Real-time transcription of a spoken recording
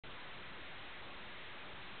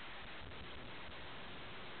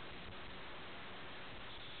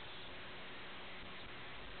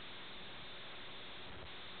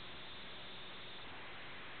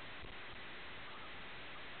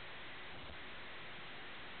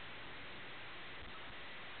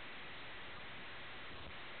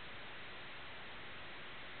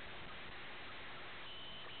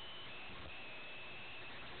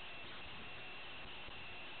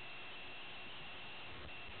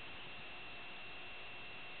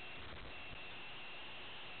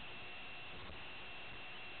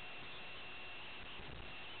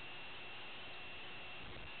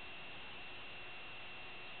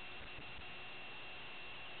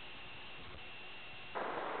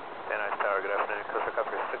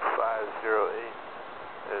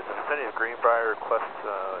is the vicinity of Greenbrier, request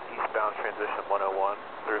eastbound transition 101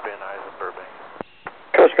 through Van Nuys and Burbank.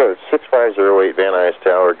 Coast Code 6508 Van Nuys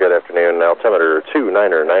Tower, good afternoon. Altimeter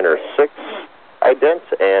 29906. Ident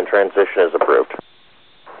and transition is approved.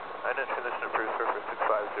 Ident transition approved, sir, for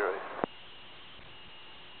 6508.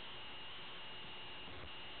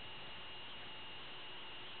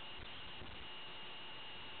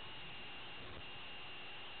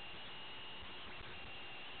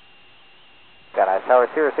 Van Nuys Tower,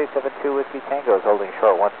 Sirius 872 Whiskey Tango is holding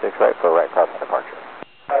short 16 right for right crossing departure.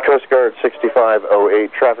 Coast Guard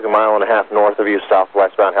 6508, traffic a mile and a half north of you,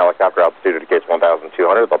 southwestbound helicopter altitude indicates 1,200.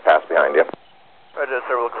 They'll pass behind you. Roger,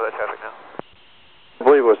 sir, we'll look at that traffic now. I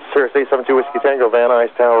believe it was Sirius 872 Whiskey Tango, Van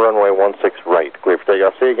Nuys Tower, runway 16 right. Clear for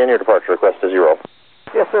takeoff. See you again, your departure request is 0.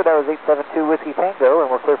 Yes, sir, that was 872 Whiskey Tango, and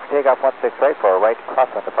we're clear for takeoff 16 right for a right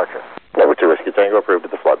crossing departure. Number 2 Whiskey Tango, approved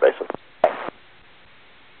at the flood basin.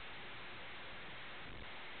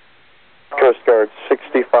 Coast Guard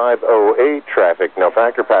 6508, traffic no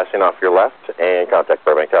factor, passing off your left, and contact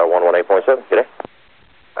Burbank Tower 118.7. Good day.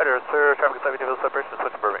 Roger, sir, traffic at 70 separation,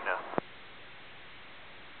 switch to Burbank now.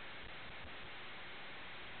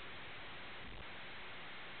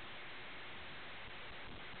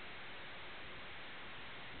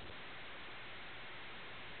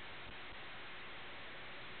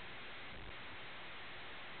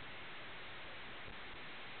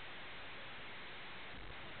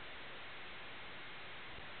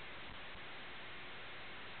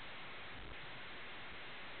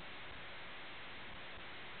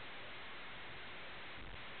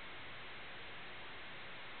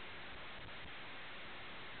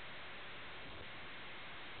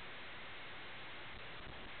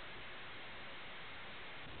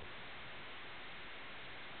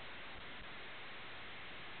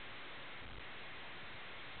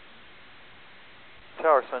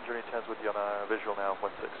 Tower, Sun Journey 10's with you on visual now,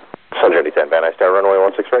 16. Sun Journey 10, Van Nuys Tower, runway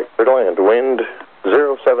 16 right, clear to land, wind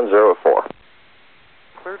 0704.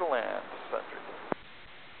 Clear to land, Sun Journey.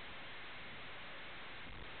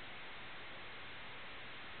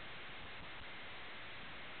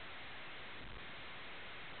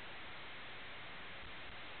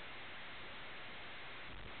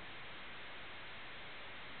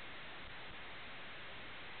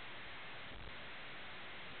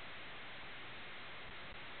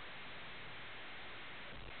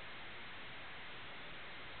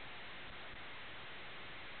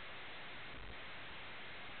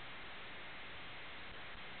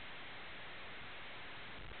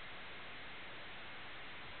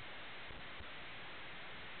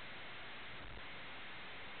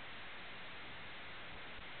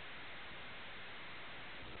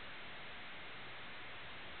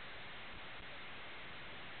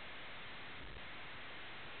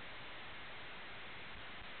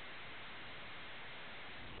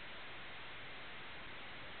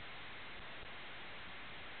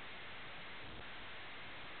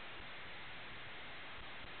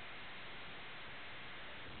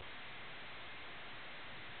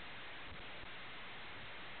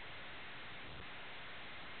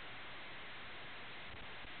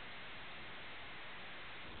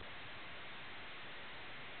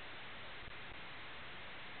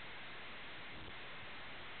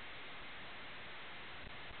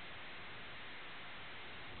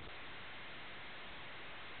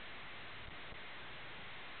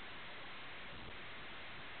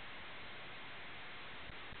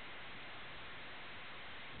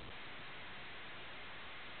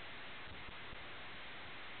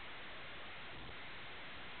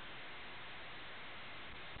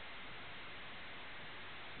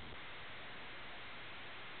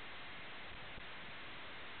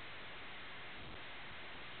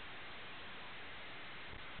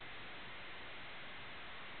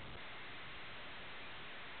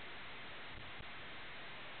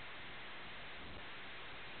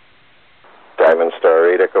 Diamond Star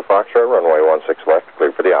 8 Echo Foxtrot, runway 16 left,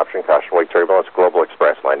 clear for the option, caution wake turbulence, Global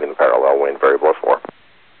Express, landing the parallel, wind variable at 4.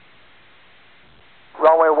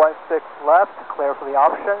 Runway 16 left, clear for the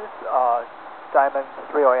options, Diamond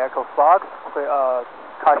 3 Echo Fox, clear,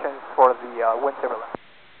 caution for the wind turbulence.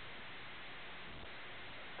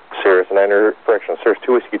 Sirius 9, correction, Sirius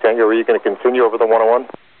 2 Whiskey Tango, are you going to continue over the 101?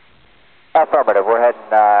 Affirmative, we're heading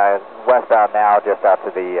westbound now, just out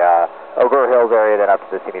to the Ogre Hills area, then up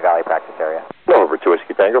to the Simi Valley practice area. Over 2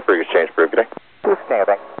 Whiskey Tango, for your exchange approved today. 2 Whiskey Tango,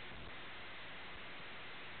 thanks.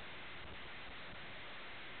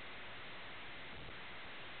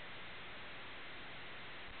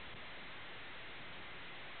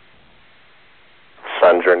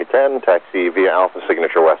 Sun Journey 10, taxi via Alpha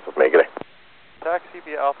Signature west of me. Good day. Taxi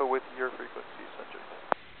via Alpha with your frequency, Sun Journey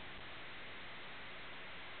 10.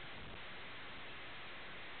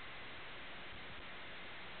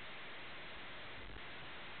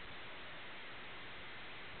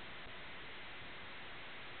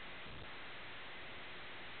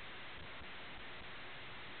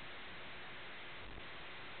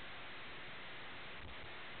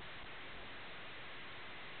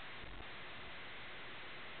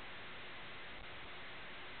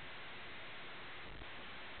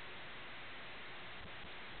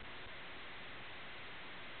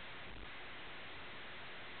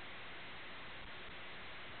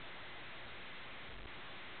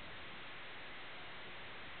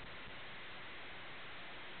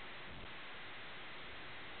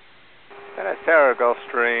 Van Nuys Tower,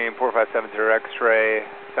 Gulfstream 4570 X-ray,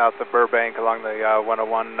 south of Burbank along the 101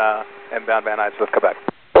 inbound Van Nuys with Quebec.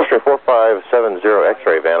 Gulfstream 4570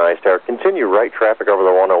 X-ray, Van Nuys Tower. Continue right traffic over the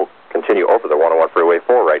 101 freeway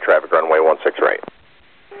for right traffic, runway 16 right.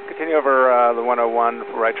 Continue over the 101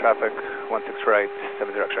 for right traffic, 16 right,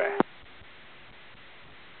 70 X-ray.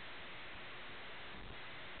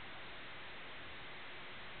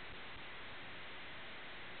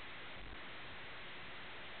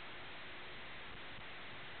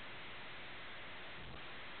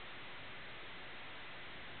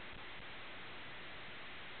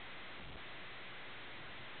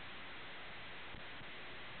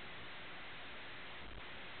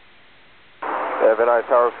 Van Nuys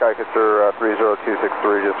Tower, Skycatcher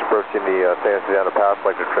 30263, just approaching the San Sebastian Pass,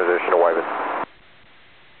 like to transition to Wyman.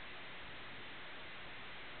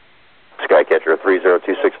 Skycatcher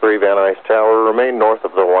 30263, Van Nuys Tower, remain north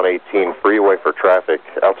of the 118 freeway for traffic,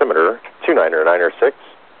 altimeter 29906,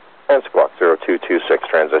 and squawk 0226,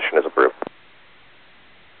 transition is approved.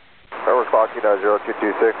 We're clocking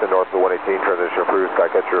 0226 and north of the 118, transition approved,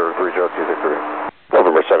 Skycatcher 30263.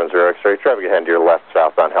 November 70 X-ray, traffic ahead to your left,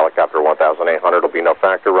 southbound helicopter 1800 will be no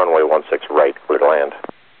factor, runway 16 right, clear to land.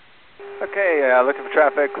 Okay, looking for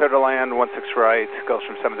traffic, clear to land, 16 right,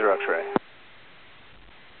 Gulfstream 70 X-ray.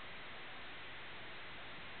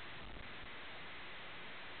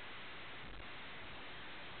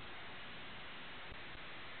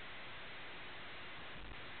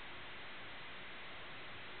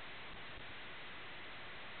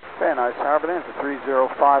 Van Nuys Tower, Bonanza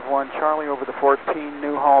 3051 Charlie over the 14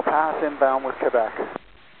 Newhall Pass, inbound with Quebec.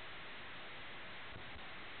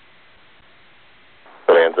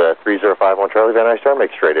 Bonanza 3051 Charlie, Van Nuys Tower,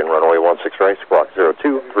 make straight in, runway 16 right, squawk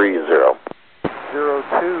 0230.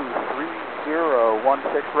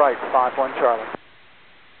 0230, 16 right, 51 Charlie.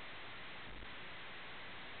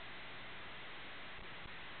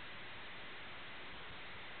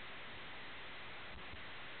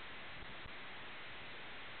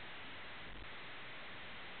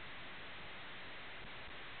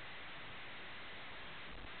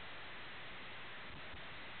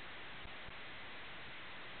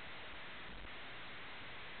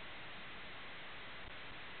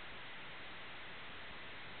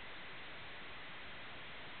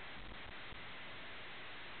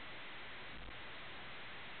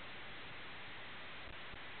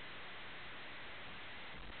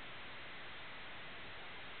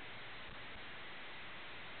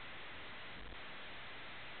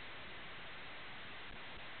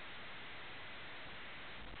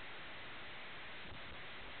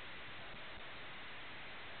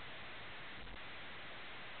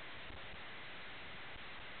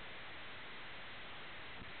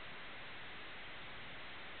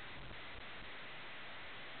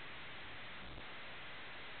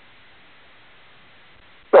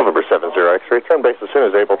 November 70 X-ray, turn base as soon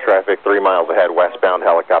as able, traffic 3 miles ahead, westbound,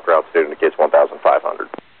 helicopter altitude indicates 1,500.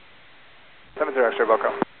 70 X-ray,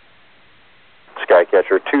 Boco.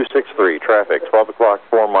 Skycatcher 263, traffic 12 o'clock,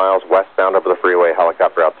 4 miles westbound over the freeway,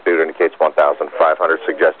 helicopter altitude indicates 1,500,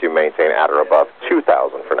 suggest you maintain at or above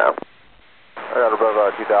 2,000 for now. At or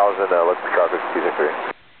above 2,000, look for traffic 263.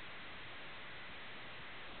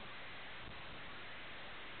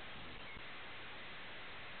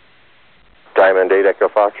 Diamond 8 Echo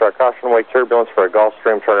Foxtrot, caution, wake turbulence for a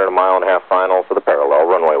Gulfstream, turn at a 1.5 mile final for the parallel,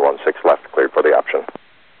 runway 16 left, cleared for the option.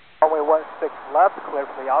 Runway 16 left, clear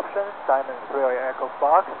for the options, Diamond 3 Echo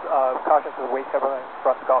Fox, caution to the wake turbulence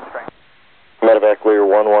from the Gulfstream. Medevac Lear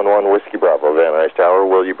 111 Whiskey Bravo, Van Nuys Tower,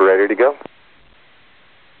 will you be ready to go?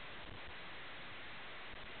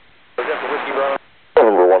 Whiskey Bravo.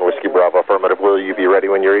 November 1 Whiskey Bravo, affirmative, will you be ready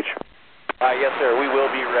when you reach? Yes, sir, we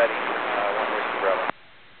will be ready. 1 Whiskey Bravo.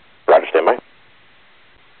 Roger, standby.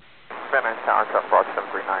 Van Nuys Tower, South Block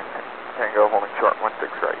 739, Tango, holding short,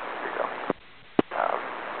 16 right, here you go.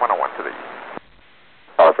 101 to the east.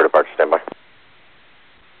 All for departure, standby.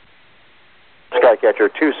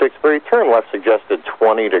 Skycatcher 263, turn left suggested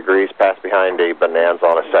 20 degrees, pass behind a Bonanza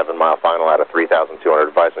on a 7-mile final at a 3,200,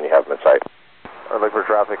 advise when you have them in sight. Look for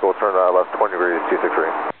traffic, we'll turn left 20 degrees,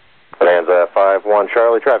 263. Bonanza 51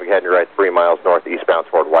 Charlie, traffic heading right 3 miles north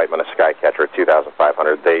eastbound toward Whiteman, a Skycatcher 2,500,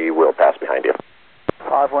 they will pass behind you.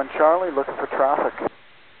 51 Charlie, looking for traffic.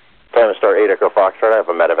 Time to start 8 Echo Foxtrot, I have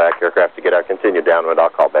a medevac aircraft to get out, continue downwind, I'll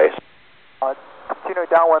call base. Continue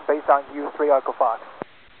downwind based on U3 Echo Fox.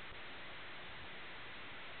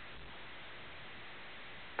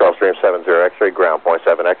 Gulfstream 70 X-ray, ground point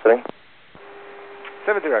 7 exiting.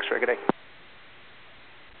 70 X-ray, good day.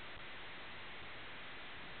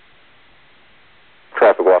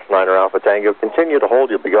 Traffic Watch 9 Alpha Tango, continue to hold,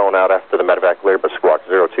 you'll be going out after the medevac clear, but squawk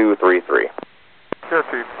 0233.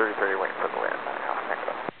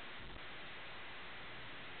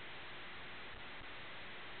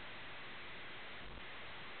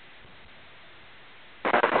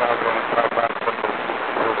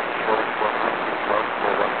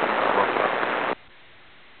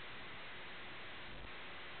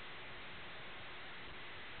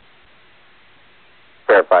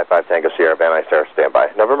 55 Tango Sierra, Van Nuys Tower, standby.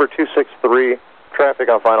 November 263, traffic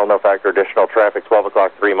on final, no factor, additional traffic, 12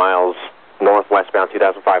 o'clock, 3 miles north, westbound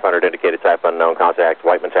 2,500, indicated type unknown, contact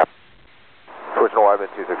Whiteman Tower. Switching to Whiteman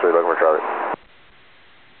 263, looking for Charlie.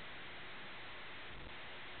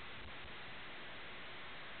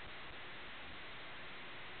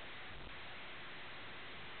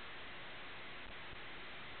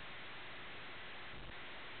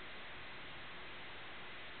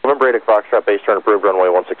 November 8 Foxtrot, base turn approved, runway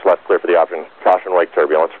 16 left, clear for the option. Caution wake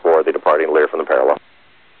turbulence for the departing Lear from the parallel.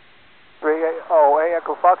 308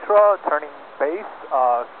 Echo Foxtrot, turning base,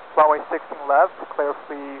 runway 16 left, clear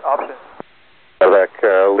for the option. Back,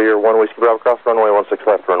 Lear 1 Whiskey Bravo cross, runway 16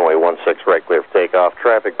 left, runway 16 right, clear for takeoff.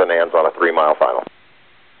 Traffic bonanza on a 3-mile final.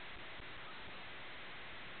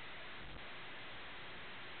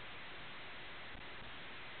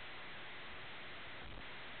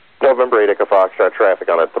 November 8 Echo Foxtrot, traffic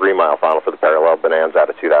on a 3-mile final for the parallel, bonanza out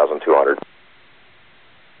of 2,200.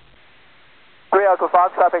 3 Echo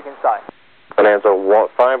Fox, traffic inside. Bonanza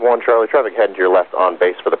 5-1 Charlie, traffic heading to your left on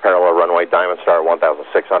base for the parallel runway, Diamond Star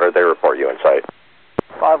 1,600, they report you in sight.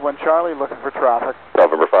 5-1 Charlie, looking for traffic.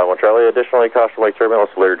 November 5-1 Charlie, additionally caution wake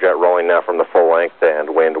turbulence, Learjet rolling now from the full length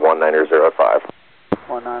and wind 19005.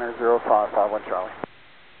 19005, 5-1 Charlie.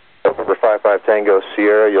 November 55 Tango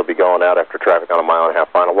Sierra, you'll be going out after traffic on a 1.5 mile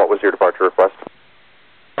final. What was your departure request?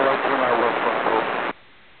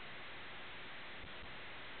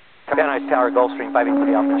 Van Nuys Tower, Gulfstream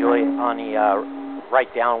 583 Alpha Juliet on the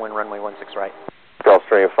right downwind runway 16 right.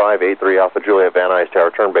 Gulfstream 583 Alpha Juliet, Van Nuys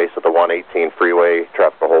Tower, turn base at the 118 freeway,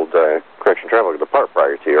 traffic hold, correction, traffic depart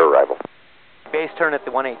prior to your arrival. Base turn at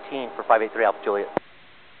the 118 for 583 Alpha Juliet.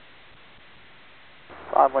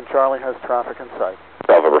 5-1 Charlie has traffic in sight.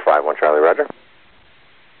 November 5-1 Charlie, roger.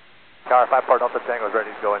 Tower 5-4 Delta Tango is ready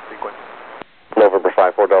to go in sequence. November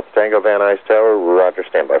 5-4 Delta Tango, Van Nuys Tower, roger,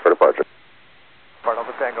 standby for departure. Part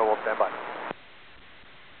Delta Tango will stand by.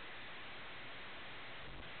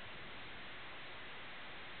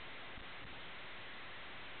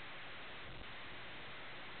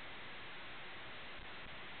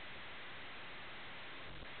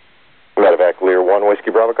 Medevac Lear 1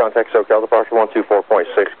 Whiskey Bravo, contact SoCal, departure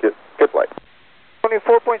 124.6, good flight.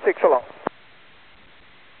 24.6 along.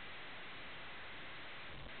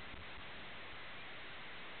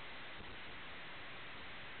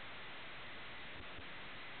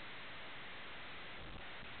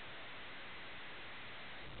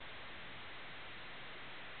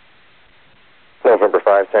 November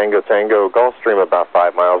 5 Tango Tango, Gulfstream about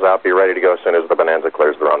 5 miles out, be ready to go as soon as the Bonanza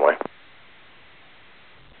clears the runway.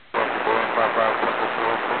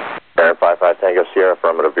 Baron 55 Tango Sierra,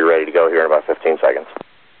 affirmative, be ready to go here in about 15 seconds.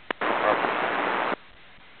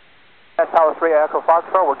 That's Tower 3 Echo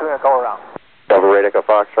Foxtrot, we're doing a go around. November 8 Echo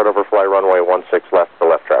Foxtrot, overfly runway 16 left for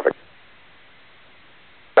left traffic.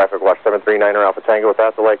 Traffic watch 739er Alpha Tango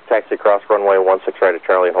without delay, taxi cross runway 16 right at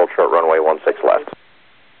Charlie and hold short runway 16 left.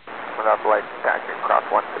 Without the light, taxi cross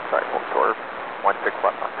 16 right, hold short, 16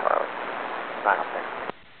 left on Charlie. 906.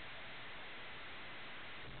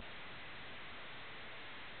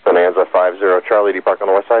 Bonanza 50 Charlie, depart on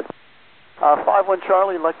the west side. 5-1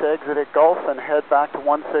 Charlie, like to exit at Gulf and head back to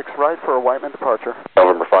 16 right for a Whiteman departure.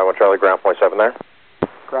 November 5-1 Charlie, ground point 7 there.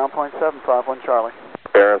 Ground point 7, 5-1 Charlie.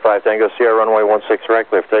 Baron 5 Tango Sierra, runway 16 right,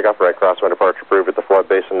 clear for takeoff, right crosswind departure approved at the flood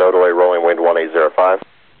basin, no delay, rolling wind 1805.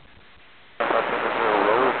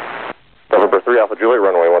 November 3 Alpha Juliet,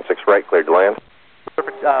 runway 16 right, cleared to land.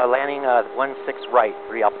 Landing 16 right,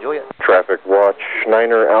 3 Alpha Juliet. Traffic watch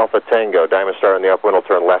 9er Alpha Tango, Diamond Star in the upwind will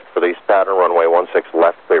turn left for the east pattern, runway 16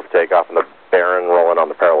 left, clear for takeoff, and the Baron rolling on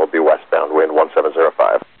the parallel will be westbound, wind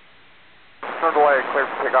 1705. Turn away, clear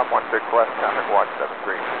for takeoff 16 left, traffic watch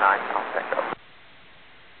 739, Alpha Tango.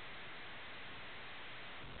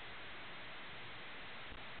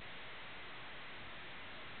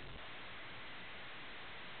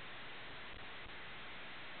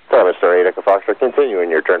 Diamond Star 8 Echo Foxtrot, continuing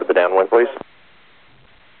your turn to the downwind, please.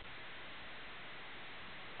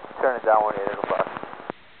 Turn it downwind 8 Echo Fox.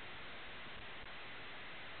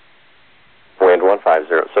 Wind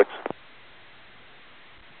 1506.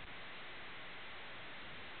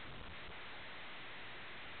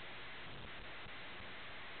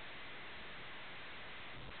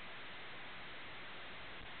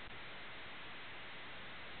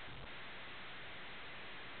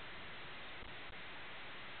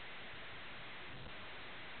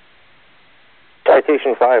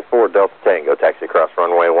 Citation 54 Delta Tango, taxi cross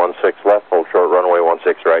runway 16 left, hold short runway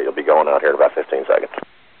 16 right, you'll be going out here in about 15 seconds.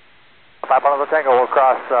 5 on the Tango will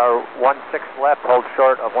cross 16 left, hold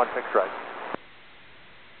short of 16 right.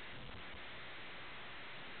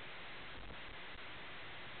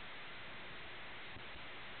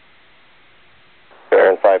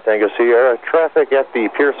 5 Tango Sierra. Traffic at the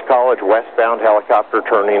Pierce College westbound helicopter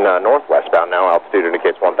turning northwestbound now. Altitude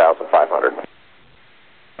indicates 1,500.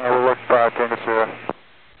 We're looking 5 Tango Sierra.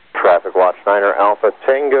 Traffic watch 9er Alpha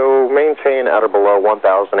Tango. Maintain at or below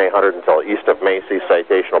 1,800 until east of Macy.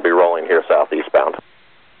 Citation will be rolling here southeastbound.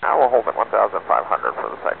 Now we'll hold at 1,500 for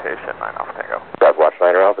the citation, 9 Alpha Tango. Traffic watch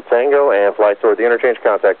 9er Alpha Tango and fly toward the interchange.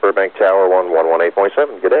 Contact Burbank Tower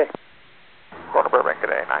 1118.7. Good day. Going to Burbank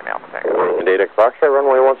today, 9 Alpha Tango. Wind 8 Foxtrot,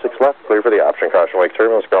 runway 16 left, clear for the option. Caution wake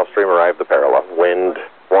turbulence, Gulfstream arrived the parallel. Wind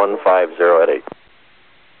 150 at 8.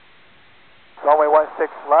 Runway 16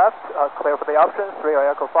 left, clear for the options, 3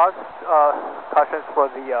 Echo Fox, cautions for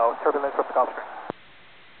the turbulence from the Gulfstream.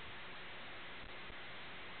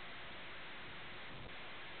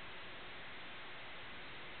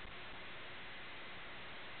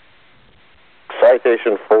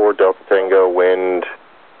 Citation 4 Delta Tango, wind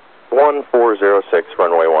 1406,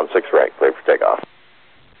 runway 16 right, clear for takeoff.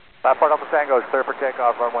 4 Delta Tango is clear for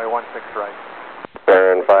takeoff, runway 16 right.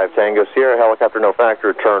 Baron 5 Tango Sierra, helicopter no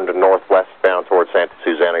factor, turn to northwestbound towards Santa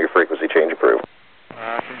Susana, your frequency change approved.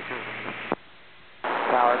 Tower,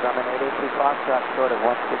 Grumman 882 Foxtrot, short of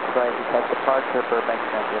 16 right, detect departure, Burbank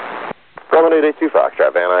transition. Grumman 882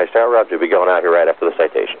 Foxtrot, Van Nuys Tower, Roger, will be going out here right after the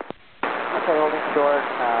citation. Okay, holding short,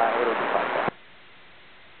 882 Foxtrot.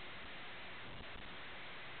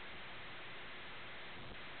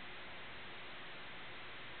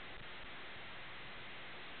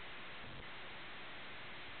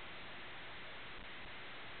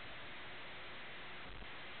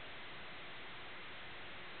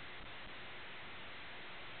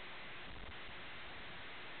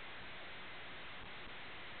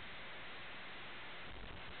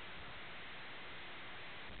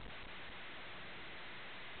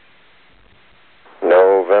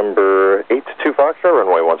 November 8-2 Foxtrot,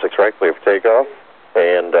 runway 16 right, clear for takeoff.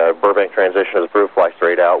 And Burbank transition is approved, fly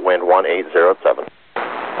straight out, wind 1807. 16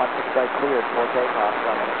 right cleared for takeoff,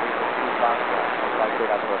 Grumman 882 Foxtrot, fly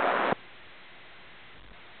straight out to Burbank.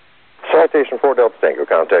 Citation 4 Delta Tango,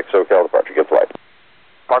 contact SoCal departure, good flight.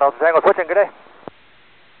 4 Delta Tango switching, good day.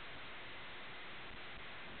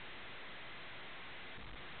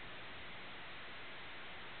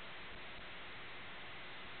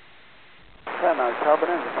 Van Nuys Tower,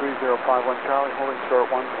 Bonanza 3051 Charlie, holding short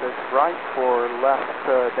 16 right for left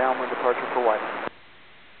downwind departure for White.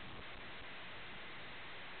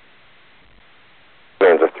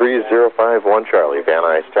 Bonanza 3051 Charlie, Van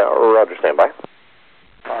Nuys Tower, roger, stand by.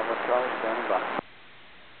 51 Charlie, standing by.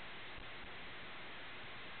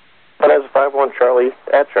 Bonanza 51 Charlie,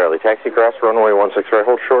 at Charlie, taxi cross runway 16 right,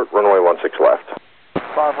 hold short, runway 16 left.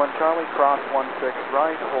 51 Charlie, cross 16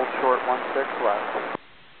 right, hold short 16 left.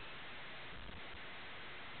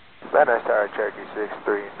 Van Nuys Tower, Cherokee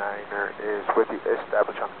 639er is with you,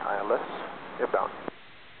 establish on ILS, inbound.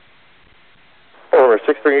 Over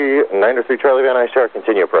 63903 Charlie, Van Nuys Tower,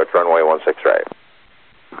 continue approach, runway 16 right.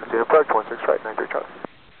 Continue approach, 16 right, 93 Charlie.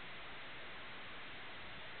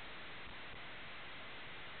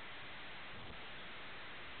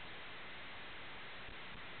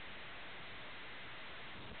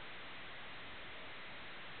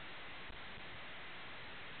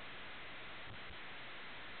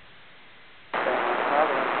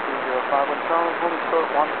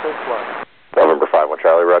 November 51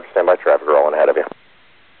 Charlie, roger, stand by, traffic rolling ahead of you.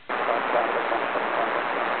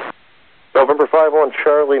 November 51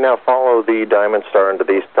 Charlie, now follow the Diamond Star into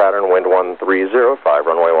the east pattern, wind 1305,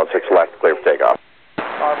 runway 16 left, clear for takeoff.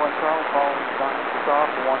 51 Charlie, following Diamond Star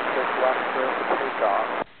for 16 left, clear for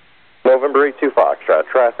takeoff. November 82 Foxtrot,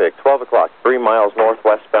 traffic, 12 o'clock, 3 miles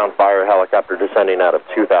northwestbound, fire helicopter descending out of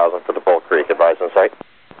 2000 for the Bull Creek, advise in sight.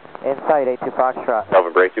 In sight, 82 Foxtrot.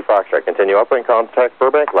 November 82 Foxtrot, continue upwind, contact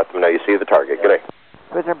Burbank, let them know you see the target. Good day.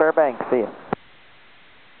 Switching Burbank, see you.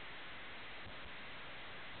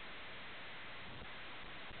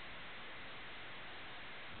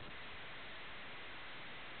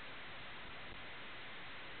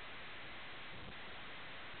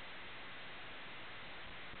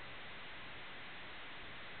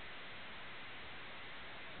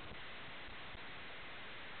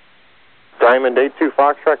 Diamond 82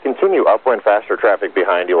 Foxtrot, continue upwind, faster traffic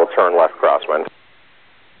behind you will turn left crosswind.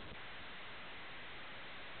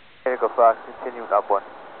 Echo Fox, continue upwind.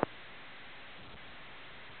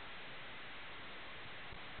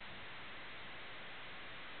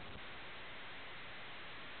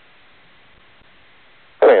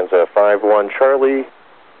 Bonanza 51 Charlie,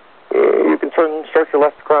 you can start your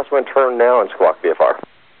left crosswind turn now and squawk VFR.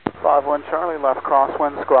 51 Charlie, left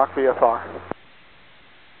crosswind, squawk VFR.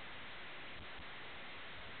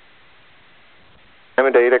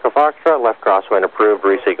 Diamond 8 Echo Foxtrot, left crosswind approved,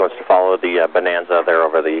 resequence to follow the Bonanza there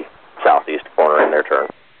over the southeast corner in their turn.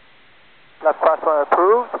 Left crosswind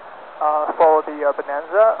approved, follow the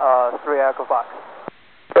Bonanza, 3 Echo Fox.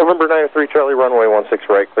 November 93 Charlie, runway 16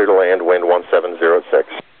 right, clear to land, wind 1706.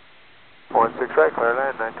 16 right, clear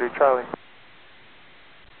land, 93 Charlie.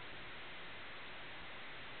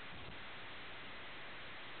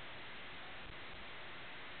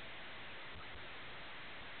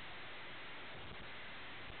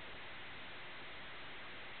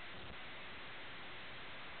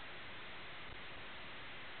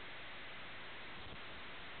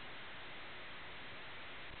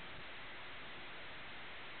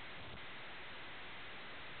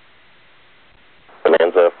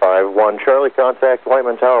 Bonanza 51 Charlie, contact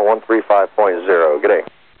Whiteman Tower 135.0. Good day.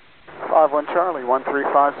 51 Charlie,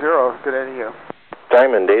 1350. Good day to you.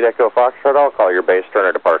 Diamond 8 Echo Foxtrot, I'll call your base turn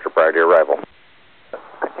or departure prior to your arrival.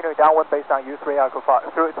 Continuing downwind based on U3 Echo Fox,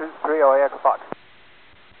 308 Echo Fox.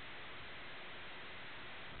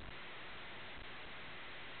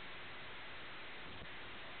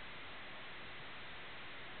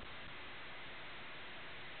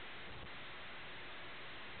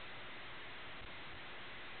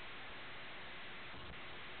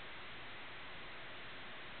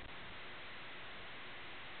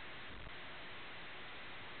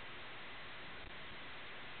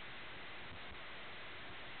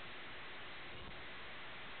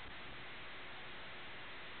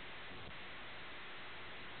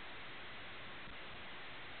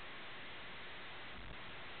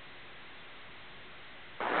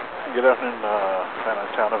 Good afternoon, Van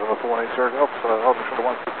Nuys Town, November 418 Sierra Golf, Alpha Shuttle 16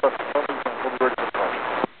 West, we'll be ready for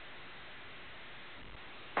departure.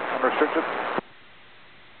 Unrestricted.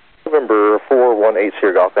 November 418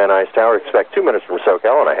 Sierra Golf, Van Nuys Tower, expect 2 minutes from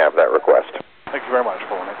SoCal, and I have that request. Thank you very much,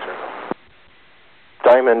 418 Sierra Golf.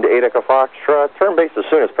 Diamond 8 Echo Foxtrot, turn base as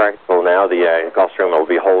soon as practical now. The Gulfstream will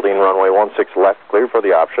be holding runway 16 left, clear for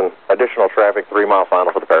the option. Additional traffic, 3 mile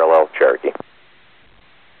final for the parallel, Cherokee.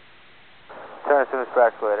 Turn as soon as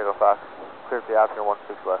practical, Echo Fox. Clear for the option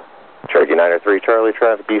 16 left. Cherokee 903 Charlie,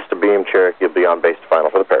 traffic east of beam, Cherokee will be on base to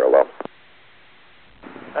final for the parallel.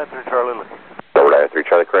 93 Charlie, looking. Over 93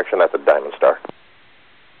 Charlie, correction, that's a Diamond Star.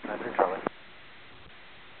 93 Charlie.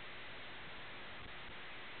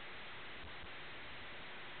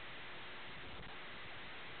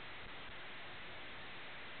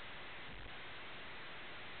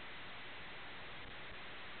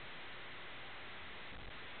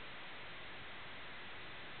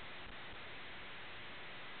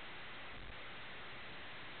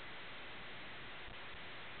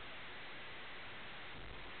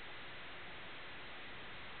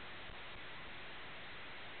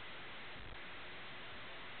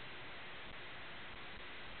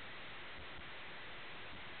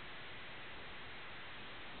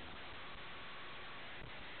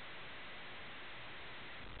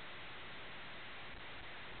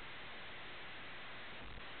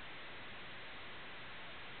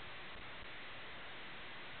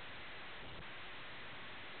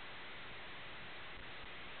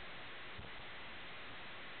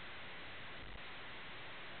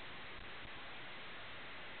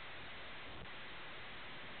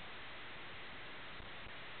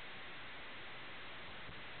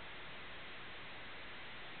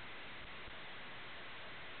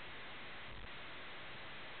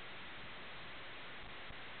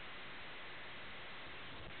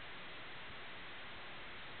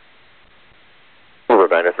 Over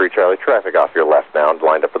 93 Charlie, traffic off your left now,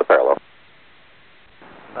 lined up for the parallel.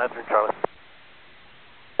 93 Charlie.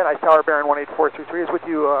 Van Nuys Tower, Baron 18433 is with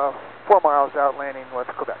you 4 miles out, landing west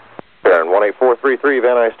Quebec. Baron 18433,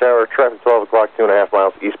 Van Nuys Tower, traffic 12 o'clock, 2.5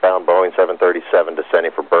 miles eastbound, Boeing 737,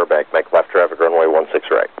 descending for Burbank, make left traffic, runway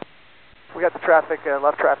 16 right. We got the traffic,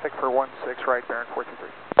 left traffic for 16 right, Baron 423.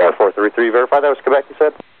 Baron 433, verify that was Quebec, you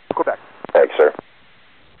said? Quebec. Thanks, sir.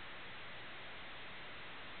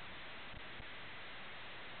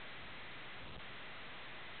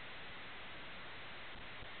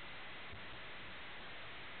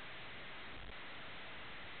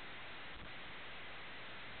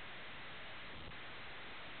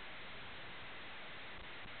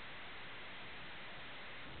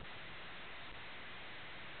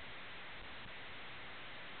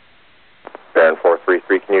 Baron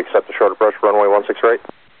 433, can you accept the short approach, runway 16 right?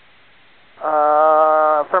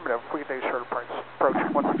 Affirmative. We can take a short approach.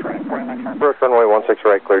 16 right. Approach runway 16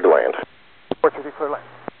 right, cleared to land. 433, clear land.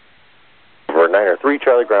 Over 903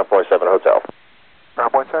 Charlie, ground point 7 hotel.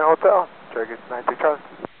 Ground point 7 hotel, Cherokee 93 Charlie.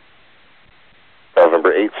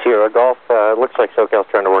 November 8 Sierra Golf, looks like SoCal's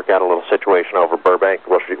trying to work out a little situation over Burbank.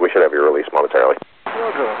 We should have your release momentarily.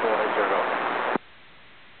 Roger, 418 Sierra Golf.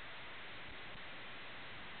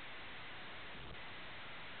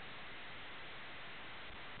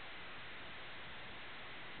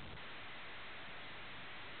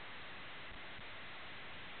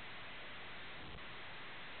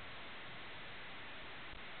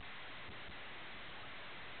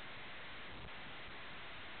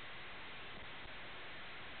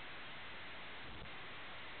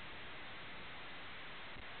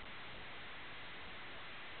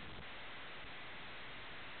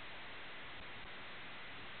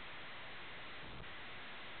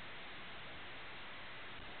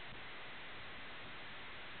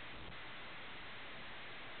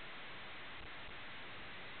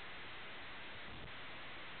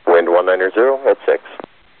 190 at 6.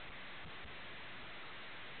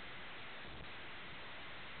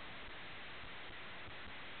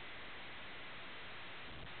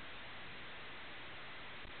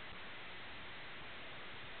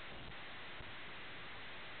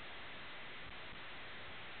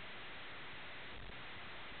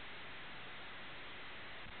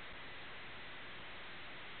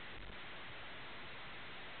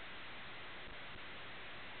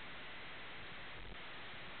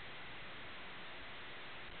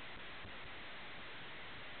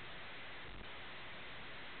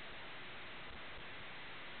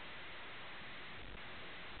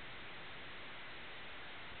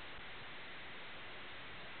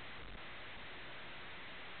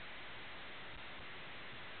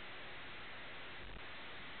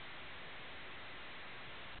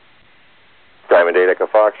 Diamond 8 Echo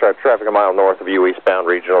Foxtrot, traffic a mile north of you, eastbound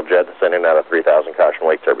regional jet descending out of 3000, caution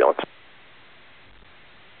wake turbulence.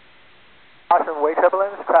 Caution wake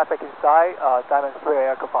turbulence, traffic inside, Diamond 3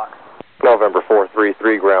 Echo Fox. November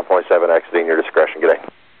 433, ground point 7, exiting your discretion, good day.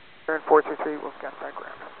 Turn 423, Wolfgang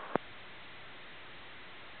Spectrogram.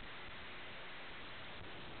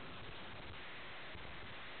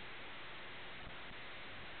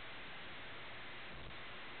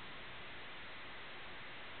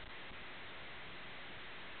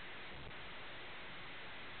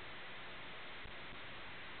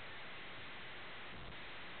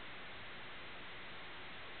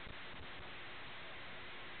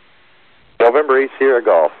 November 8 Sierra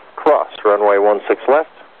Golf, cross, runway 16 left,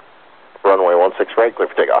 runway 16 right, clear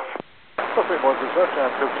for takeoff. Crossing 16 left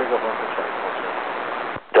and clear for takeoff 16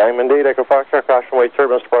 right. Diamond 8 Echo Foxtrot, caution wake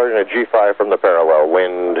turbulence departing at G5 from the parallel,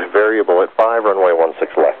 wind variable at 5, runway 16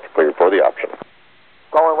 left, clear for the option.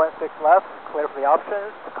 Runway 16 left, clear for the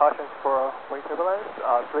options, cautions for wake turbulence,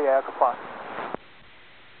 3 Echo Fox.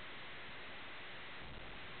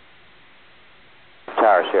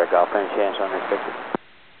 Tower Sierra Golf, any chance on this picture?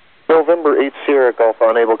 November 8 Sierra Golf,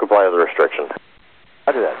 unable to comply with the restriction.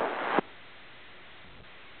 Roger that.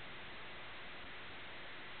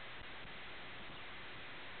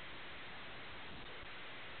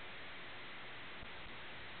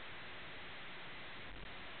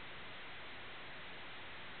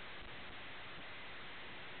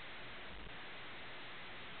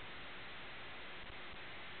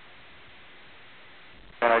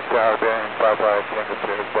 Nice tower bearing 55 Tango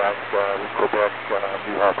Sierra back, Quebec,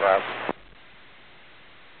 Nuys Pass.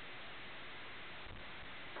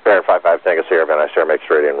 Bearing 55 Tango Sierra, Van Nuys makes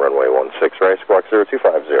straight in, runway 16 right, squawk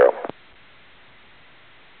 0250.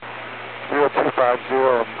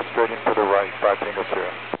 0250, straight in to the right, 5 Tango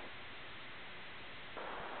Sierra.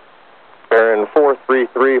 Bearing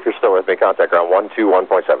 433, if you're still with me, contact ground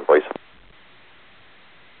 121.7, please.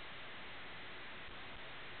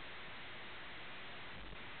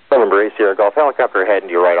 November 8 Sierra Golf, helicopter heading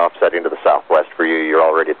to your right, offsetting to the southwest for you. You're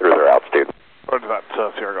already through their altitude. Roger that,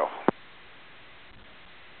 Sierra Golf.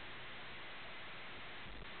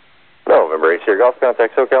 November 8 Sierra Golf,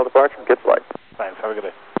 contact SoCal departure, get flight. Thanks, have a good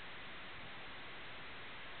day.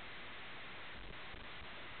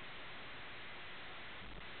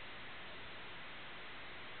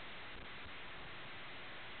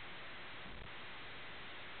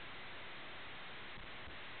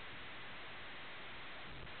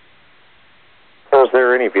 So is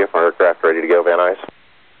there any VFR aircraft ready to go, Van Nuys?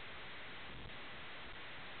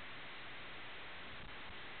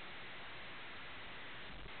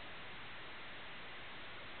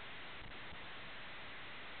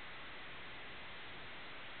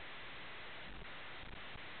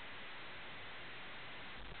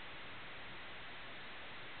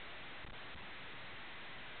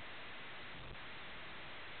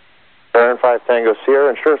 Baron 5 Tango Sierra,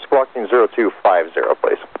 ensure squawking 0250,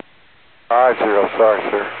 please. 50, sorry,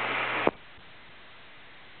 sir.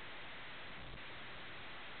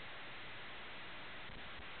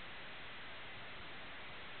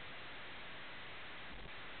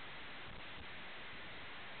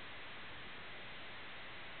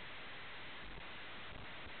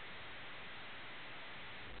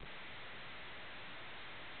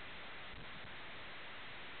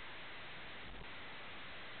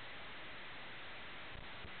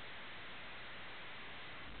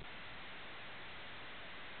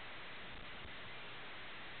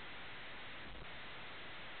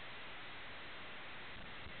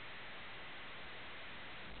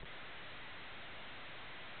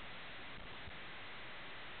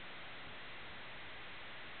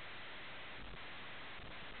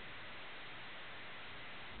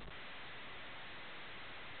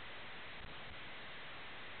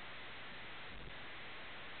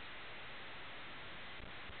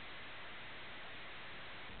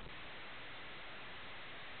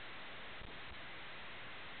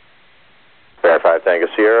 5 Tango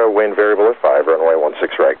Sierra, wind variable at 5, runway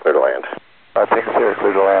 16 right, clear to land. 5 Tango Sierra,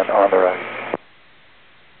 clear to land on the right.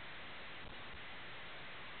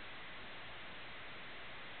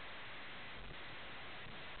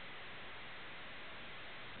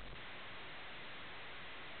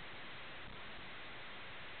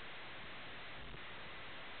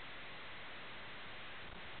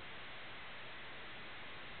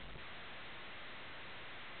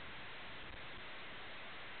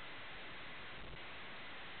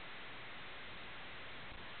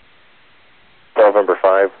 November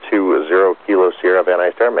 520 Kilo Sierra Van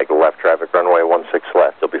Nuys Tower, make a left traffic runway 16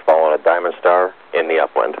 left. You'll be following a Diamond Star in the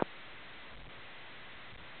upwind.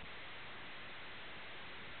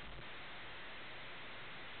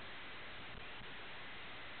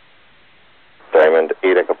 Diamond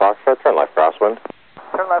 8 Echo Foxtrot, turn left crosswind.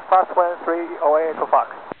 Turn left crosswind 308 Echo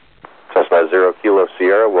Fox. Cessna 0 Kilo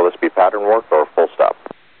Sierra, will this be pattern work or full stop?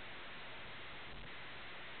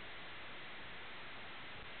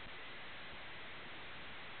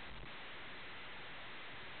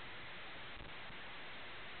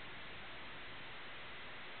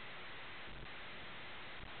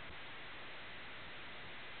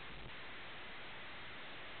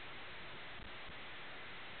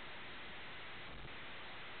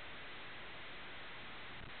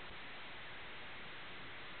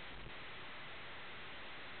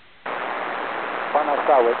 Final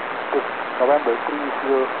Tower, November 303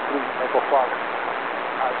 Echo Fox.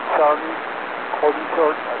 Charlie, holding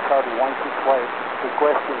short, Charlie 16 right,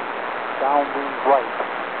 requesting downwind right.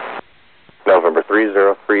 November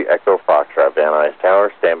 303 Echo Foxtrot, Van Nuys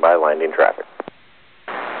Tower, standby landing traffic.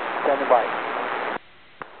 Standing by.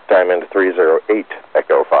 Diamond 308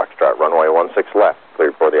 Echo Foxtrot, runway 16 left,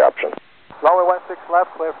 cleared for the option. Runway 16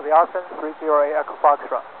 left, clear for the option 308 Echo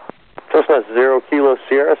Foxtrot. Cessna 0 Kilo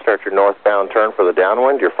Sierra, start your northbound turn for the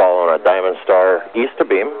downwind. You're following a Diamond Star east of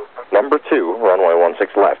beam. Number 2, runway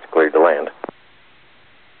 16 left, cleared to land.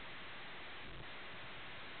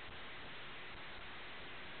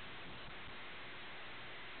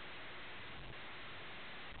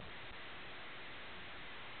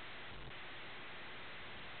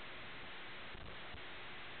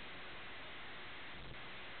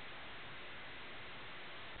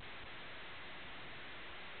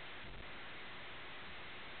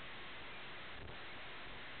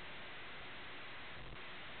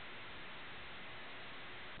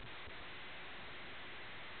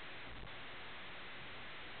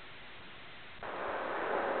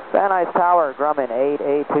 Van Nuys Tower, Grumman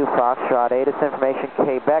 882 Foxtrot, 8 is information,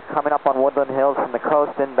 Quebec, coming up on Woodland Hills from the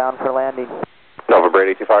coast, inbound for landing. November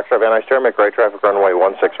 82 Foxtrot, Van Nuys Tower, make right traffic runway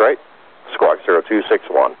 16 right, squawk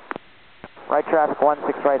 0261. Right traffic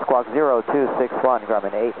 16 right, squawk 0261,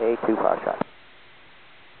 Grumman 882 Foxtrot.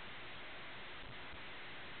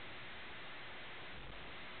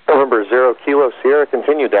 November 0 Kilo Sierra,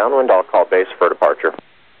 continue downwind, I'll call base for departure.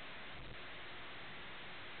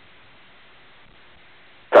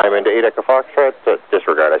 Diamond 8 Echo Foxtrot,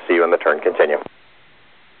 disregard, I see you in the turn, continue.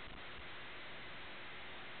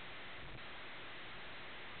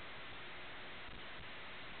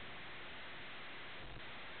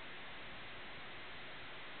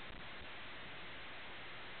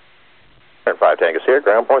 Turn 5 Tango Sierra,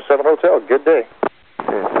 ground point 7 Hotel, good day.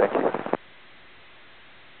 Okay, thank you.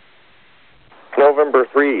 November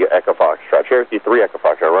 3 Echo Foxtrot, Cherokee 3 Echo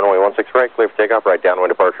Foxtrot, runway 16 right, clear for takeoff, right downwind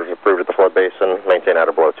departures approved at the flood basin, maintain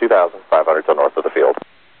outer below 2,500 till north of the field.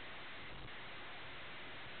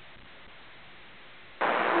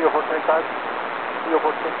 304 takeoff,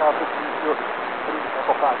 304 takeoff, 303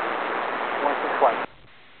 Echo Fox, 16 right.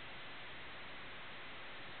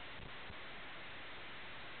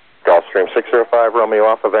 Gulfstream 605, Romeo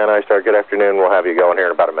Alpha, Van Nuys Tower, good afternoon, we'll have you going here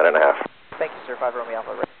in about a minute and a half. Thank you, sir. 5 Romeo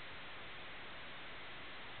Alpha.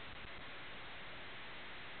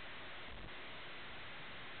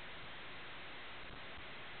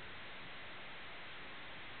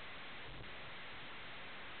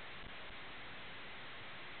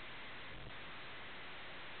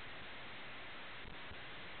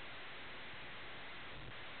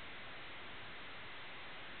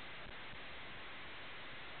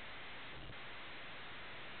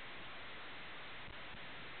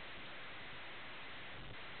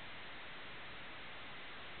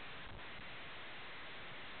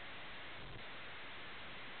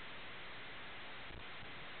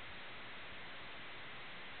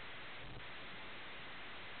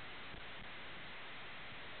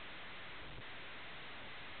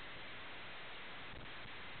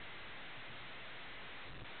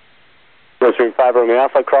 Gulfstream 5 Romeo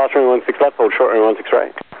Alpha, cross runway 16 left, hold short runway 16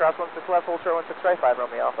 right. Cross 16 left, hold short 16 right, 5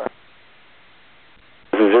 Romeo Alpha.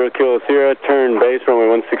 This is 0 Kilo Sierra, turn base,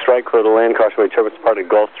 runway 16 right, clear to land, caution wave turbulence departed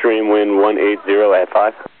Gulfstream, wind 180 at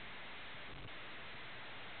 5.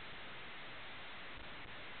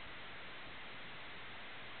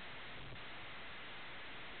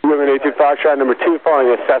 Women 82 Foxtrot, number 2, following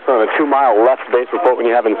a Cessna on a 2-mile left base, report when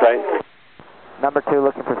you have in sight. Number 2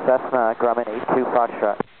 looking for Cessna, Grumman 82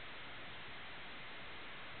 Foxtrot.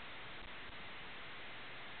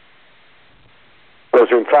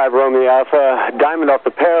 Gulfstream 5 Romeo Alpha, Diamond off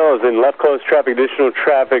the parallels in left close traffic, additional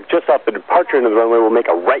traffic just off the departure end of the runway. We'll make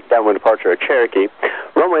a right downwind departure at Cherokee.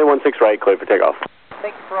 Runway 16 right, clear for takeoff.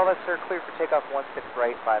 Thank you for all that, sir. Clear for takeoff 16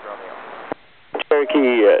 right, 5 Romeo.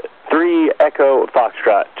 Cherokee 3 Echo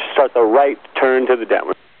Foxtrot, start the right turn to the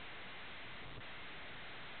downwind.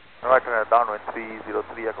 Right turn downwind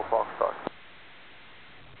 303 Echo Foxtrot.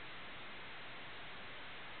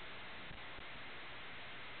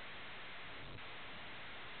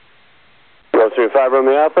 Gulfstream 5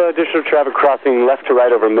 Romeo Alpha, additional traffic crossing left to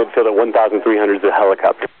right over midfield at 1,300 is a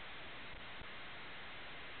helicopter.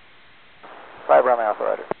 5 Romeo Alpha,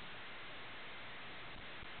 Roger.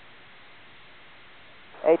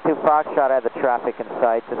 82 Foxtrot, I have the traffic in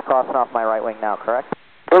sight, just crossing off my right wing now, correct?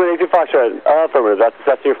 Runway 82 Foxtrot, affirmative, that's the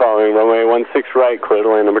Cessna you're following. Runway 16 right, clear to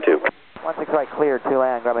land number 2. 16 right, clear, to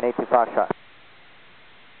land, Grumman 82 Foxtrot.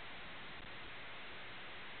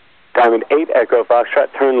 Diamond 8 Echo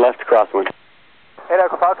Foxtrot, turn left crosswind. 8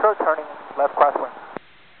 Echo Foxtrot, turning left crosswind.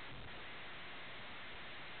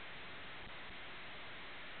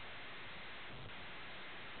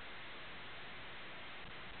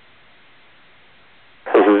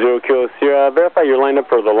 This is 0 Kilo Sierra, verify you're lined up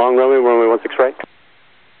for the long runway 16 right.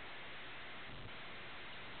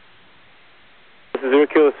 This is 0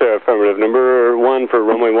 Kilo Sierra, affirmative, number 1 for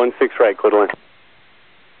runway 16 right, clear to land.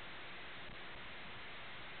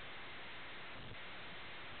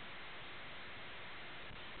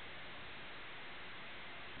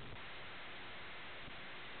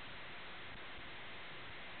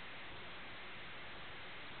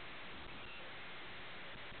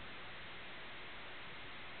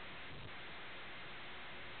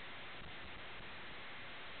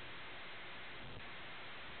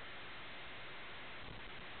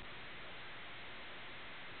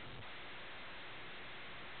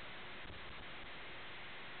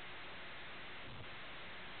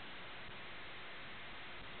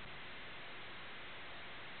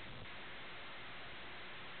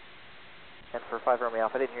 And for 5 Romeo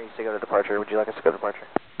Alpha, I didn't hear you say go to departure. Would you like us to go to departure?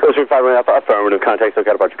 Gulfstream 5 Romeo Alpha, affirmative, contact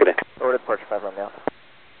SoCal departure, good day. Over to departure, 5 Romeo Alpha.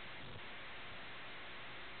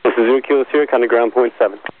 This is 0 Kilo Sierra, contact ground point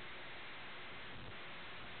 7.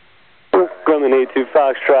 Grumman 82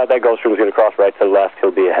 Foxtrot, that Gulfstream's going to cross right to left,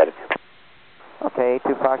 he'll be ahead of you. Okay,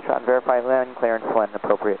 82 Foxtrot, verify land clearance when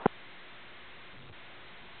appropriate.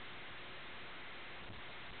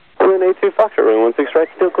 Grumman 82 Foxtrot, runway 16 right,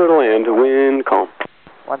 still clear to land, wind calm.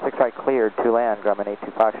 16 right, cleared, to land, Grumman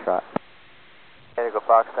 82 Foxtrot. Echo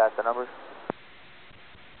Foxtrot, the numbers.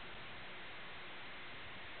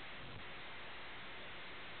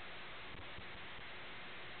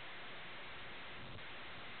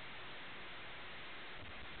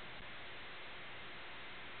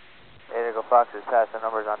 Echo Foxtrot, pass the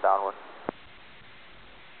numbers on downwind.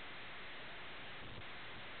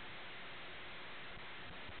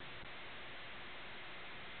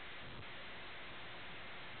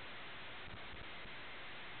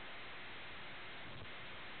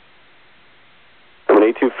 Grumman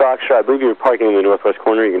 82 Foxtrot, I believe you're parking in the northwest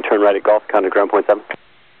corner, you can turn right at Golf, contact ground point 7. Okay,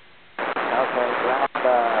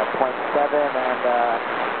 ground point 7 and,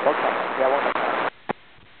 okay, yeah, one more time.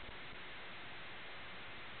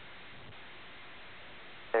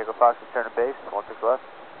 Echo Foxtrot, turn to base, 16 left.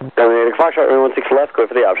 Grumman 82 Foxtrot, runway 16 left, clear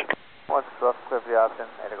for the option. 16 left, clear for the option,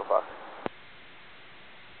 Echo Foxtrot.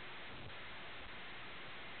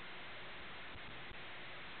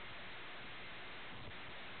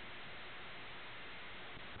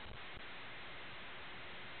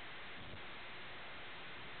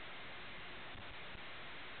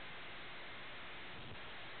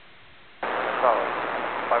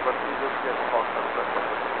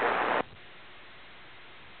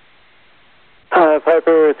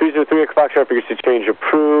 Piper 303 Echo Foxtrot, frequency change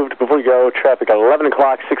approved. Before you go, traffic at 11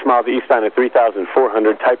 o'clock, 6 miles eastbound at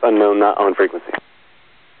 3,400, type unknown, not on frequency.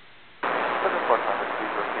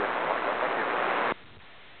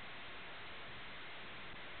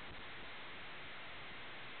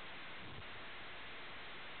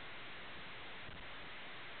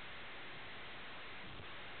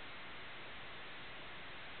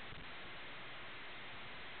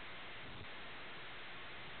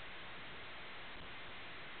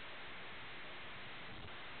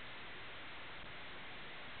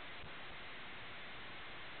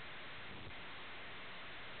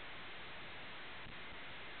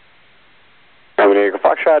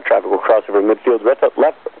 Foxtrot, traffic will cross over midfield, right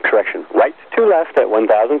to left at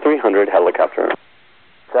 1,300, helicopter.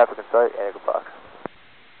 Traffic in sight, Echo Fox.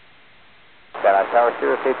 Van Nuys Tower,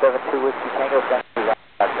 Sirius 872 Whiskey Tango,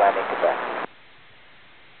 landing Quebec.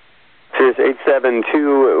 Sirius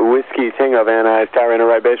 872 Whiskey Tango, Van Nuys Tower, enter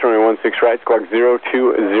right base, runway 16 right, squawk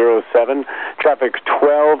 0207. Traffic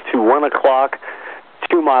 12 to 1 o'clock,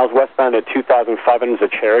 2 miles westbound at 2,500 is a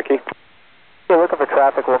Cherokee. If you're looking for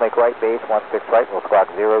traffic, we'll make right base, 16 right, we'll squawk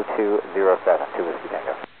 0207, 2 Whiskey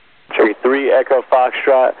Tango. Cherokee 3 Echo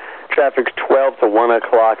Foxtrot, traffic 12 to 1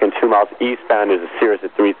 o'clock and 2 miles eastbound is a Sirius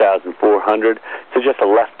at 3,400. So just a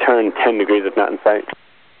left turn 10 degrees if not in sight.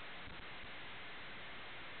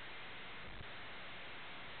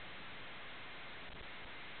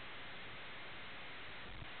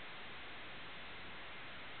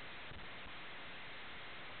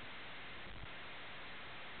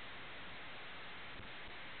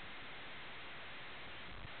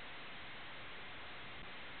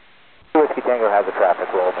 Whiskey Tango has the traffic,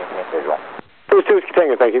 we'll maintain visual. Here's 2 Whiskey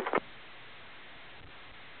Tango, thank you.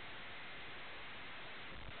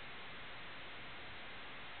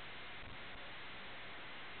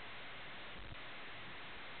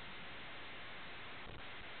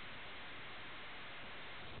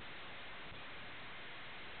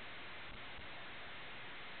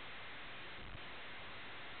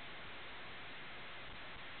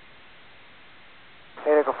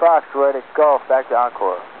 Echo Fox, ready to golf, back to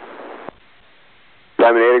Encore.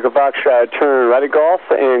 Diamond 8 Echo Foxtrot, turn right at Golf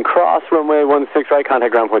and cross runway 16 right,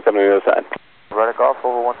 contact ground point 7 on the other side. Right at Golf,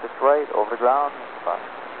 over 16 right, over the ground, Fox.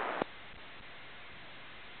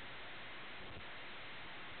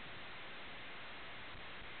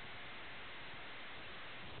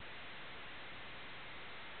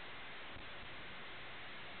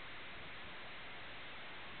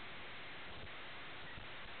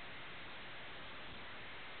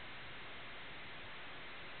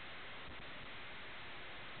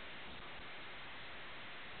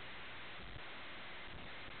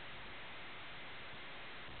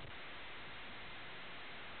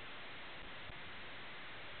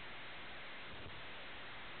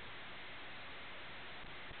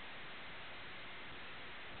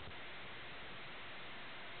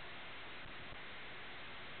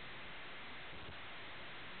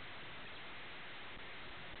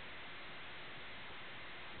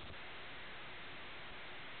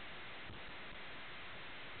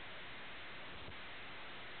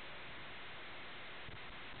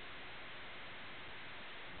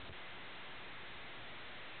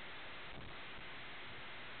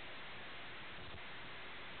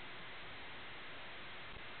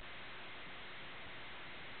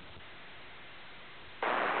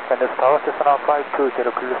 Van Nuys Tower, Cessna 520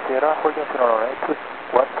 Kilo Sierra, holding to runway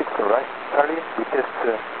 16 right, Charlie,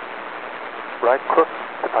 retest right cross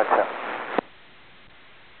departure.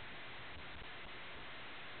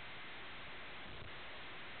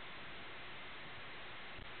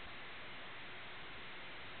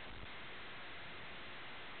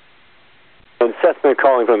 And Cessna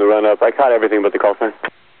calling from the run-up, I caught everything but the call sign.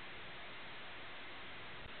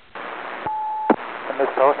 Van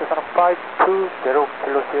Nuys Tower, Cessna 520 Kilo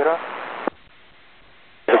Sierra.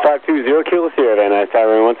 520 Kilo Sierra, Van Nuys Tower,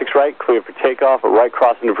 runway 16 right, clear for takeoff, right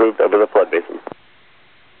crossing approved over the flood basin.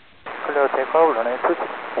 Clear takeoff, runway 16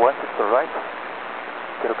 right,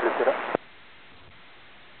 0 Kilo Sierra.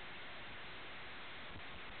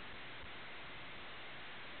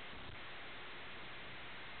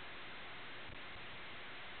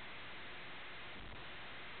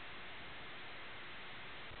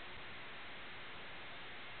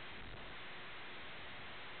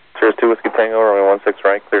 Sirius 2 Whiskey Tango, runway 16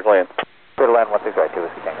 right, clear to land. Clear to land, 16 right, 2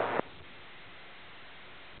 Whiskey Tango.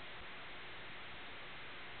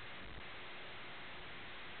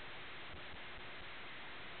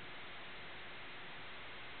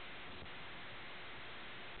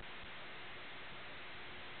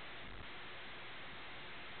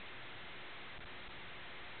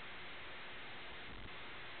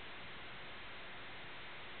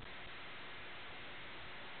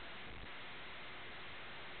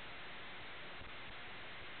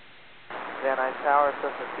 Van Nuys Tower,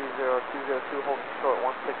 Cessna 20202, holding short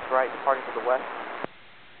 16 right, departing to the west.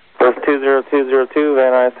 Cessna 20202,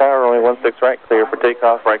 Van Nuys Tower, runway 16 right, clear for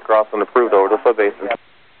takeoff, right crossing approved over the flood basin.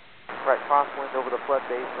 Right crosswind over the flood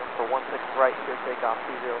basin for 16 right, clear takeoff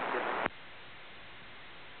 202.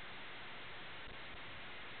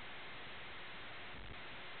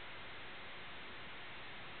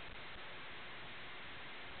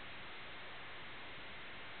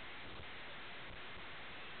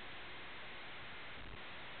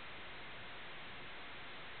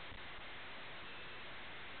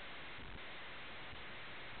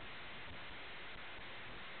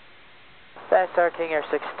 Van Nuys Tower, King Air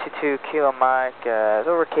 622 Kilo Mike,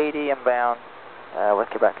 over Katy inbound, with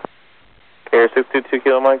Quebec. Air 622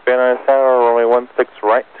 Kilo Mike, Van Nuys Tower, runway 16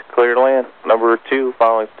 right, clear to land. Number 2,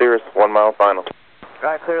 following Cirrus, 1 mile final.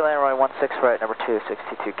 Right, clear to land, runway 16 right, number 2,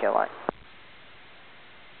 622 Kilo Mike.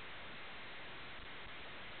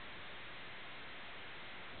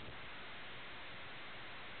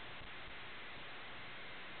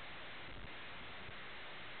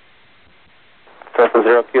 Delta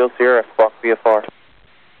 0 Kilo Sierra, squawk VFR.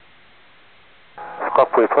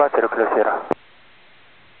 Squawk VFR, 0 Kilo Sierra.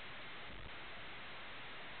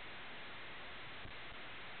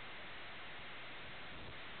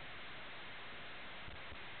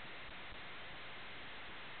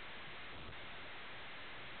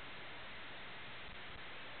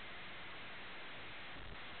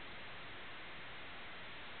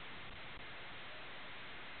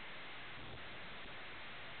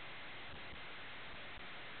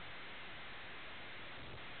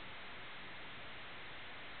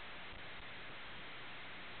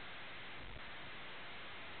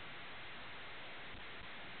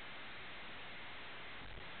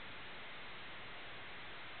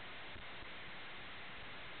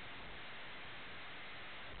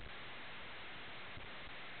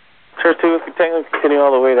 Sure, 2 Whiskey Tango, continue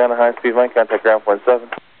all the way down to high speed, Mike, contact ground point 7.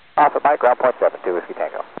 Off at Mike, ground point 7, 2 Whiskey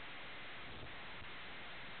Tango.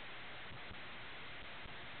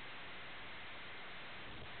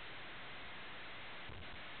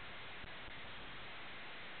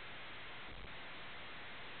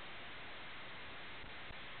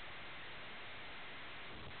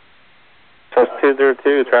 Test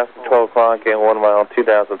 202, traffic 12 o'clock and 1 mile,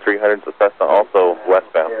 2,300, so Cessna also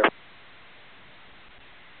westbound.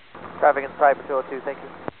 Traffic inside for 202, thank you.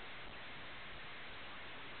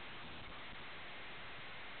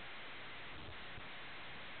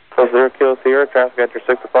 So 0 Kilo Sierra, traffic after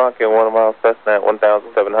 6 o'clock and 1 mile, Cessna at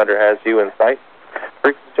 1,700 has you in sight.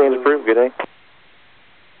 Frequency change approved, good day.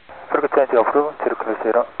 Frequency change approved, 0 Kilo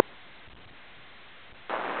Sierra.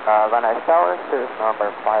 Van Nuys Tower, Cirrus number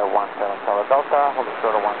 517 Charlie Delta, holding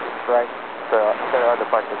short of 16 right, Sierra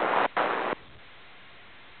departure.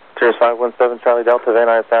 Cirrus 517 Charlie Delta, Van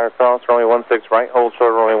Nuys Tower cross, runway 16 right, hold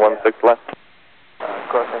short, runway 16 left.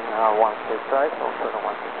 Crossing 16 right, hold short of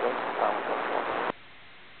 16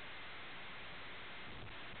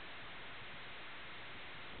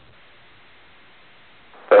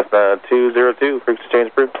 left, Cessna 202, frequency change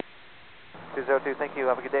approved. 202, thank you,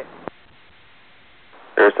 have a good day.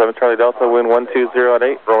 Cirrus 7 Charlie Delta, wind 120 at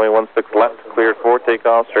 8, runway 16 left, cleared for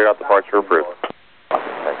takeoff, straight out departure approved.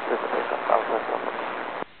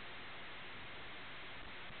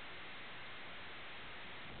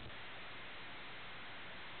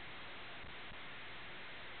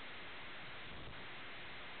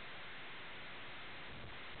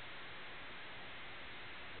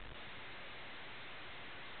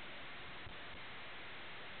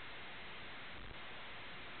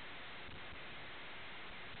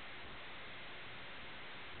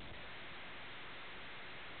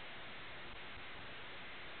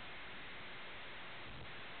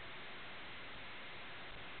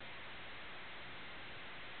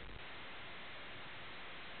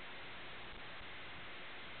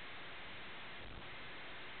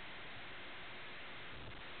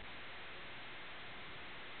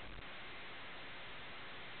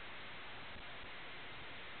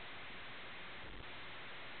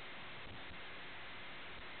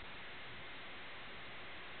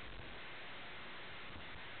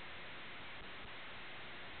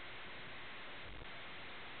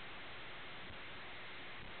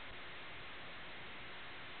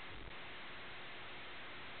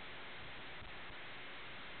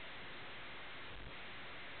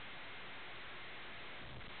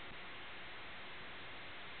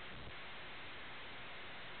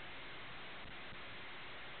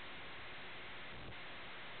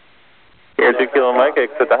 Air 2 Kilo Mike,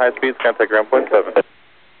 exit the high speeds, contact ground point 7.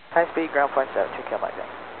 High speed, ground point 7, 2 Kilo Mike.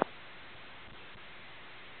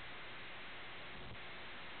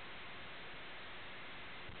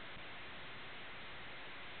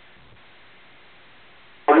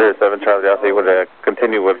 Cirrus 7 Charlie Delta, you would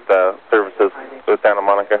continue with services with Santa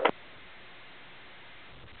Monica.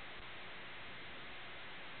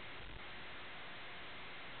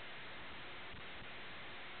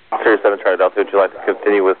 Cirrus 7 Charlie Delta, would you like to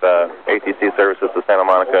continue with ATC services to Santa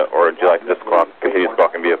Monica, or would you like to just continue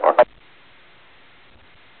squawking VFR?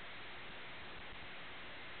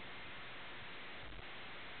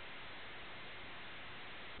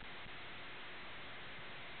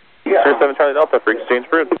 Cirrus 7 Charlie Delta, frequency change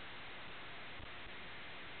approved.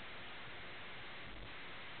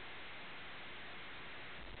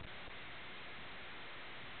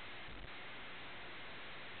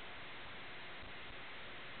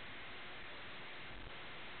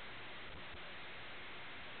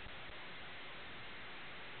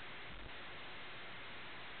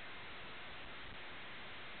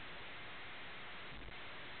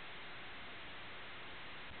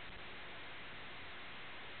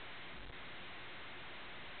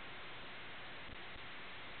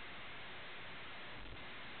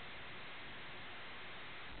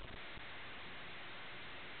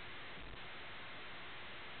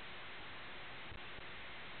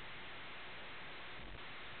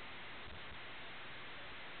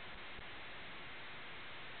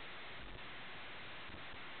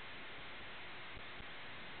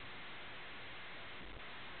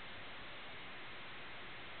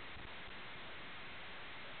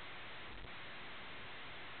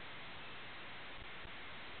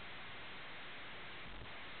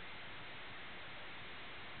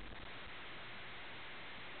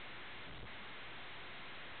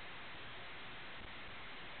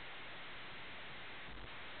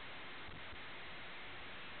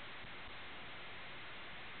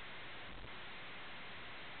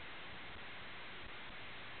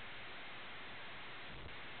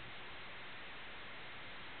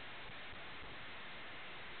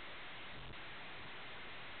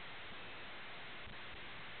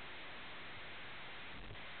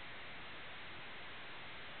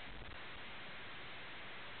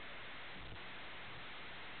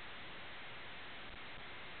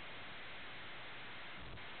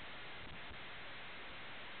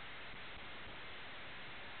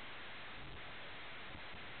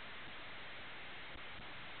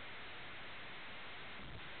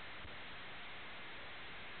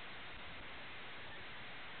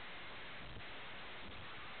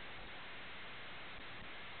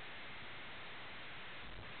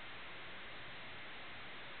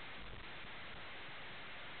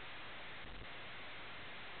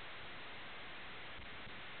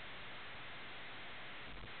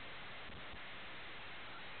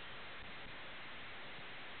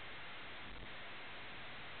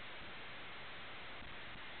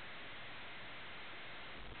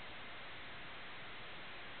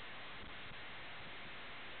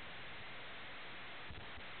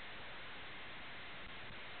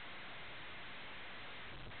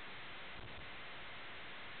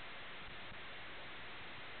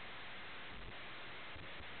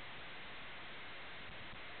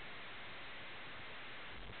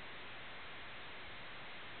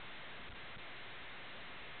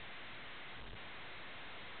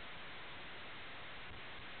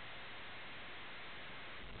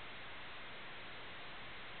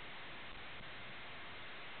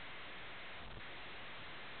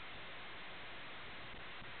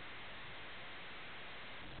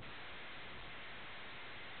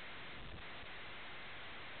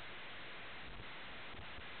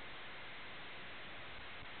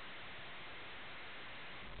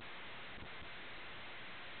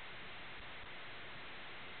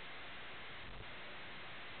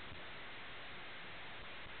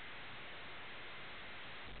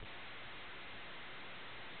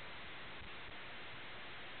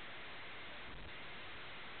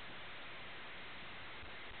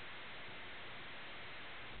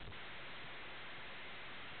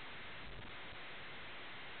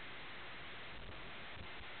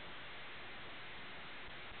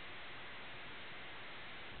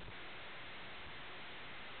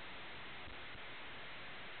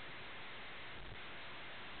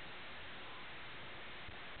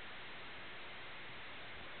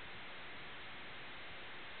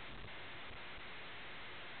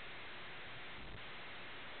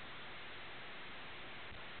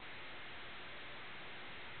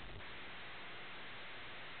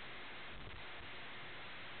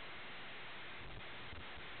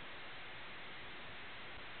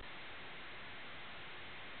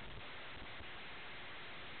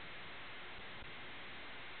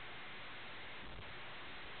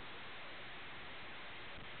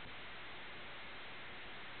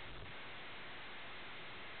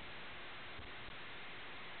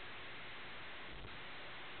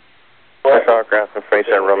 Starcraft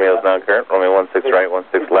information, Romeo is non-current, Romeo 16 right,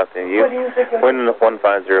 16 left in use, wind 150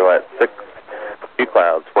 at 6, few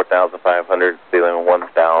clouds, 4,500, ceiling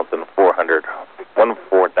 1,400,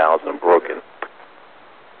 14,000 broken,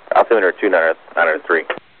 altimeter 2903.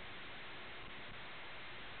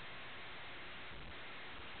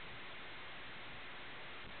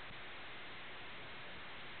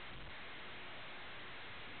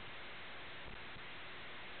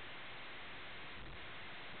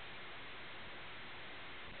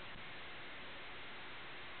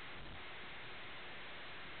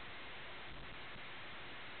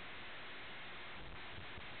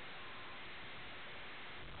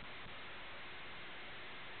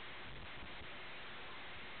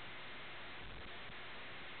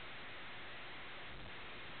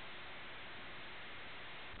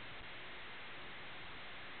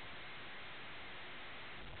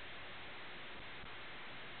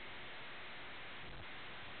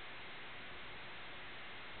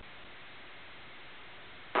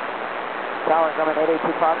 Tower coming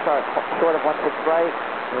 882 Foxtrot, short of 16 right.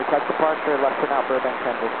 We touch departure, left turn out Burbank,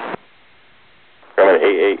 Kansas. Coming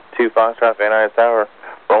 882 Foxtrot, Van Nuys Tower,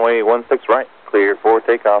 runway 16 right, cleared for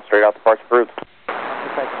takeoff, straight out departure routes. 16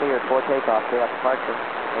 right, cleared for takeoff, straight out departure,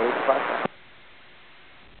 882 Foxtrot.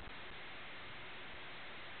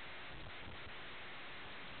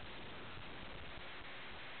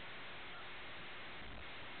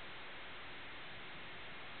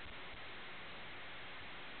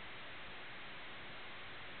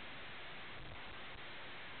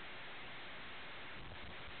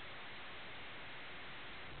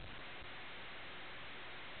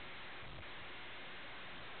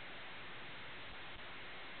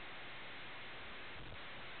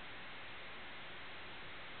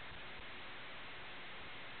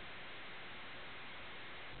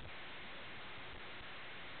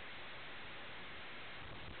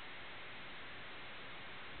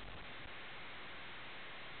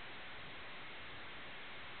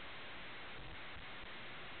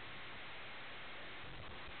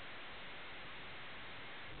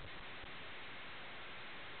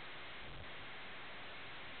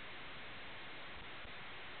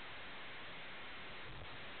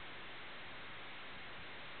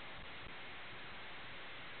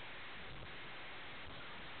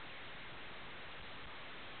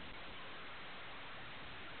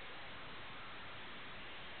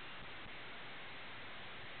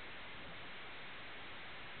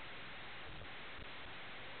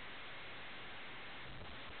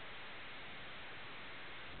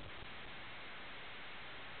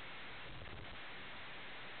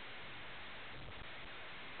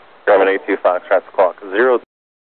 German 82 Foxtrot, clock 0.